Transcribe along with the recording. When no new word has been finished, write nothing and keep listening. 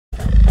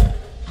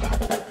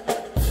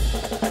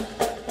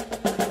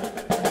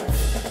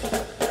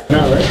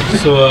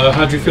So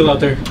how'd you feel out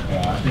there?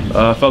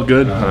 I felt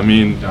good. I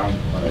mean,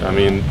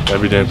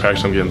 every day in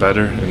practice I'm getting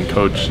better, and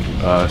Coach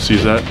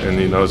sees that, and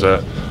he knows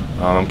that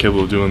I'm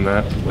capable of doing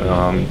that.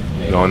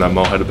 Knowing that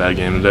Mo had a bad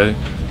game today,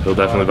 he'll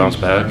definitely bounce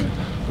back.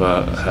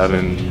 But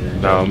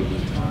having now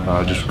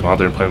just go out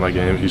there and play my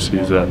game, he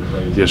sees that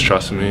he has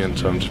trust in me, and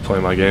so I'm just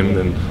playing my game.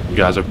 And the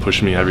guys are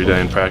pushing me every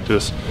day in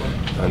practice,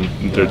 and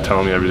they're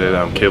telling me every day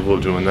that I'm capable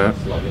of doing that,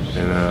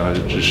 and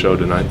it just showed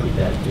tonight.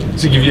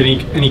 Does it give you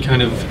any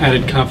kind of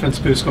added confidence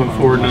boost going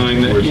forward,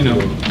 knowing that you know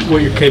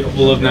what you're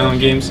capable of now in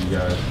games?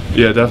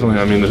 Yeah, definitely.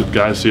 I mean, the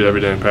guys see it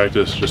every day in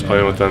practice, just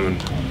playing with them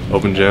in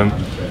open gym,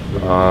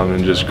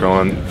 and just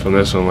growing from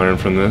this and learning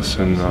from this,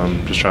 and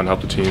just trying to help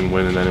the team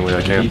win in any way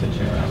I can.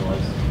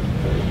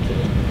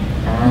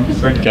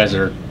 You guys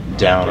are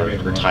down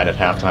or tied at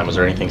halftime. Was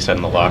there anything said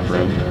in the locker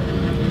room?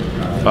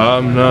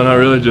 No, not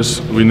really.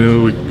 Just we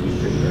knew,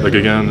 like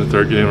again, the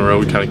third game in a row,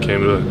 we kind of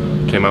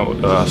came out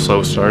with a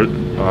slow start.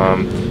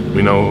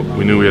 We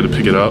knew we had to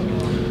pick it up.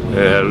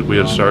 We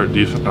had to start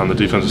on the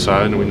defensive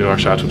side, and we knew our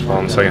shots would fall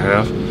in the second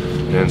half.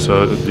 And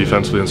so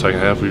defensively in the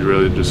second half, we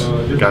really just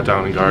got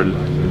down and guarded,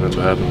 and that's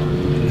what happened.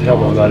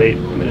 Held about 8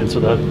 minutes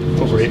without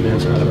over 8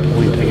 minutes without a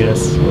point, I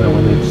guess.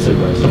 When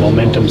the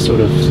momentum sort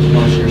of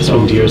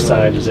swung to your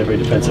side, does every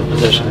defensive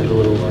possession get a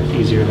little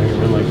easier during a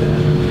run like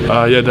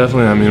that? Yeah,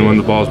 definitely. I mean, when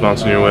the ball's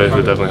bouncing your way, it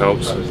definitely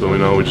helps. But we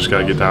know we just got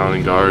to get down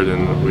and guard,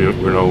 and we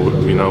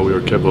know we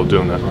were capable of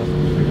doing that.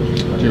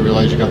 Do you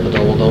realize you got the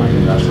double-double?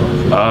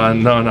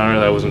 No, not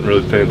really. I wasn't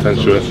really paying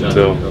attention to it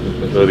until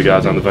really the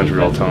guys on the bench were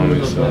all telling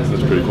me, so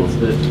that's pretty cool.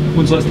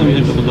 When's the last time you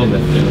had double-double?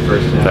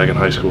 Back in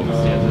high school.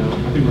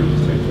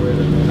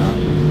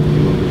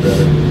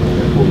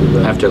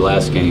 After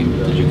last game,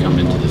 did you come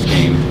into this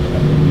game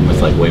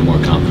with like way more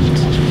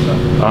confidence?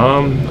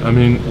 I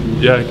mean,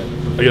 yeah,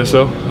 I guess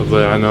so.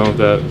 But I know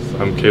that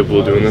I'm capable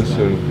of doing this,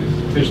 and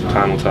just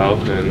time will tell.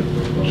 And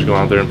just go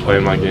out there and play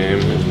my game,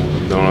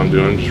 and know what I'm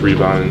doing, just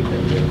rebounding,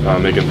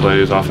 making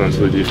plays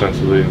offensively,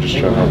 defensively, and just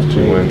trying to help the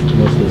team win.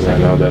 And I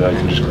know that I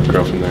can just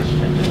grow from there.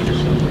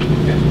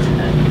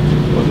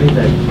 What made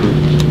that group?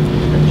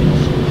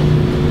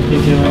 Do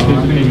you feel like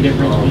there's been a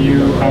difference for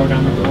you out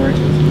on the court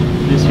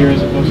this year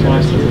as opposed to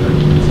last year?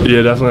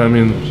 Yeah, definitely. I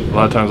mean, a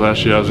lot of times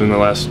last year I was in the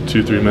last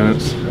 2-3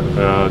 minutes,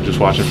 just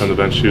watching from the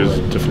bench. She was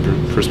a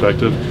different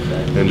perspective,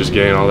 and just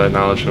gaining all that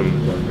knowledge from,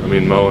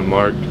 Mo and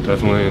Mark,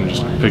 definitely, and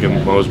just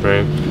picking Mo's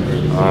brain.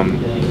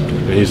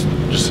 And he's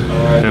just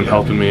him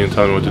helping me and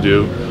telling me what to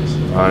do,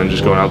 and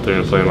just going out there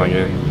and playing my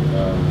game.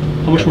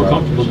 How much more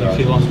comfortable do you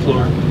feel on the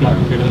floor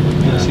compared to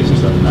the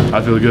season?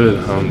 I feel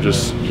good.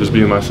 Just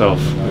being myself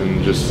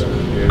and just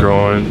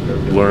growing,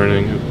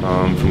 learning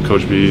from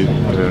Coach B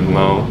and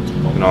Mo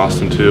and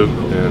Austin too,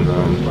 and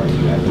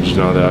just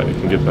know that I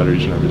can get better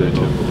each and every day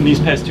too. In these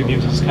past 2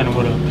 games, this is kind of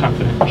what a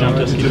confident Jon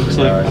Teske looks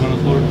like out on the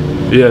floor.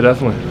 Yeah,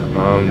 definitely.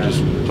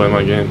 Just play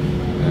my game,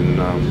 and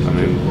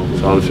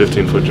solid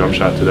 15-foot jump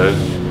shot today,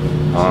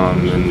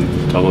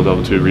 and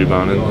double 2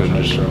 rebounding,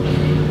 and just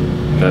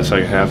that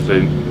second half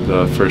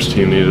the first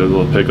team needed a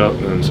little pickup,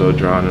 and so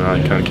Jon and I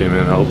kind of came in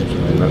and helped,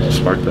 and that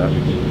sparked that.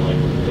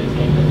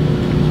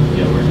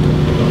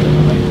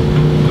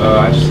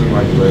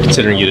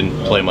 Considering you didn't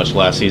play much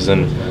last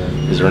season,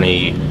 is there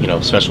any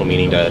special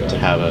meaning to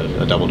have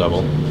a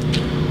double-double?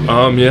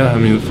 Yeah,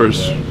 the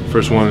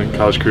first one in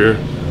college career,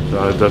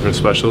 definitely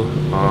special.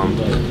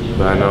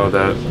 But I know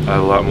that I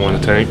have a lot more in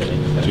the tank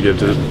to give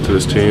to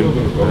this team,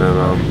 and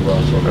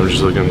I'm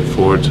just looking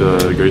forward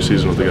to a great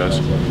season with the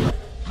guys.